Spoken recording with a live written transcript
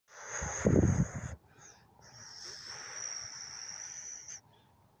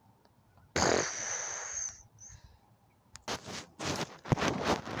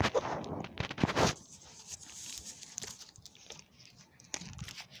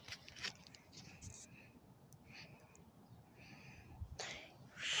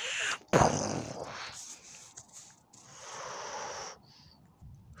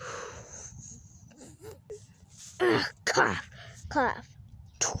Cough, cough.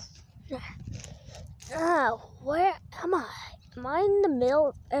 Where am I? Am I in the middle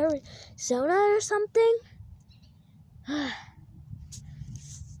of Arizona or something?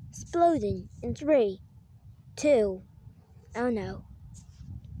 Exploding in 3, 2. Oh no.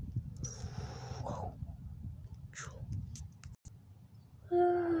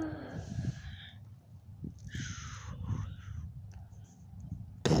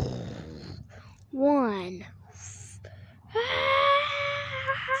 One.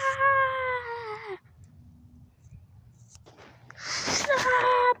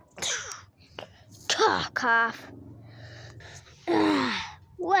 Cough.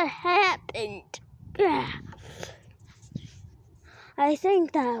 What happened? I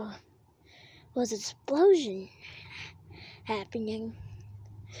think that was an explosion happening,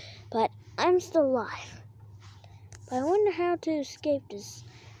 but I'm still alive. But I wonder how to escape this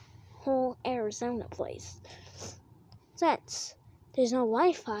whole Arizona place. Since there's no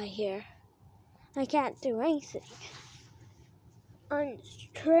Wi-Fi here, I can't do anything. I'm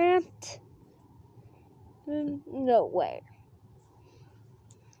trapped nowhere.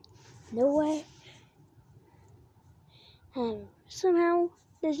 And somehow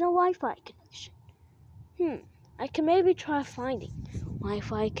there's no Wi-Fi connection. I can maybe try finding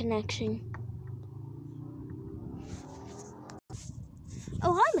Wi-Fi connection.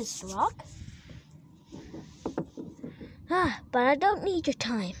 Oh, hi, Mr. Rock. But I don't need your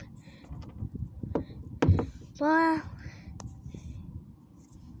time. Well,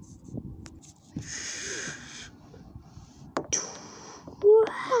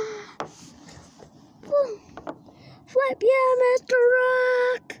 flip, yeah, Mr.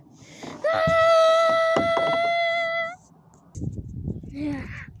 Rock. Yeah.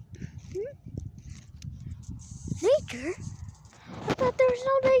 Nature? I thought there was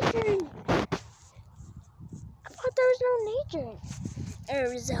no nature in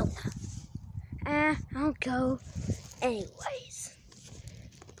Arizona. I'll go anyways.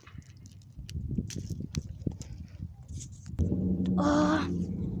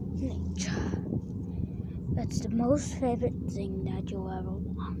 Nature. That's the most favorite thing that you'll ever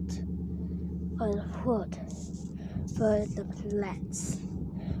want. For the food, for the plants,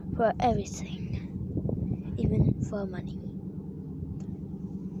 for everything, even for money.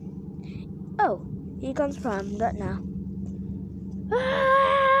 Oh, he comes from that now.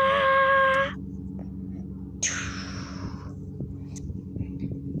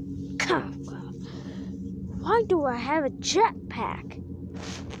 Why do I have a jetpack?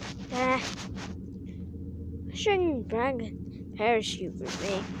 I shouldn't bring a parachute with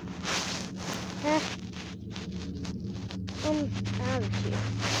me. I'm out of here.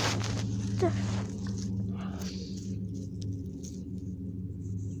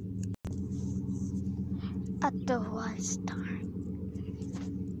 At the one star.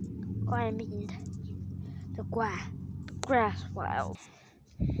 Or I mean, the grass wild.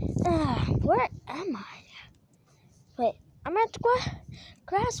 Where am I? Wait, I'm at the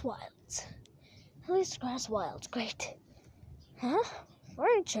grass wilds. At least grass wilds, great. Huh?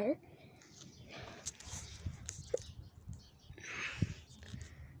 Furniture?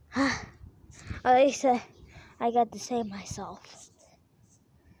 At least I got to save myself.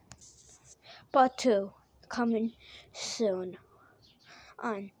 Part 2 coming soon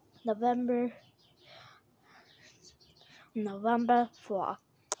on November 4th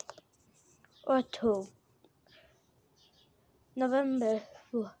or 2. November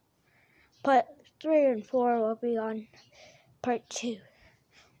 4th. Part 3 and 4 will be on part 2.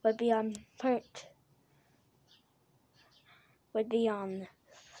 Would be on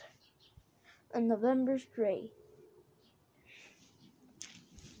November 3.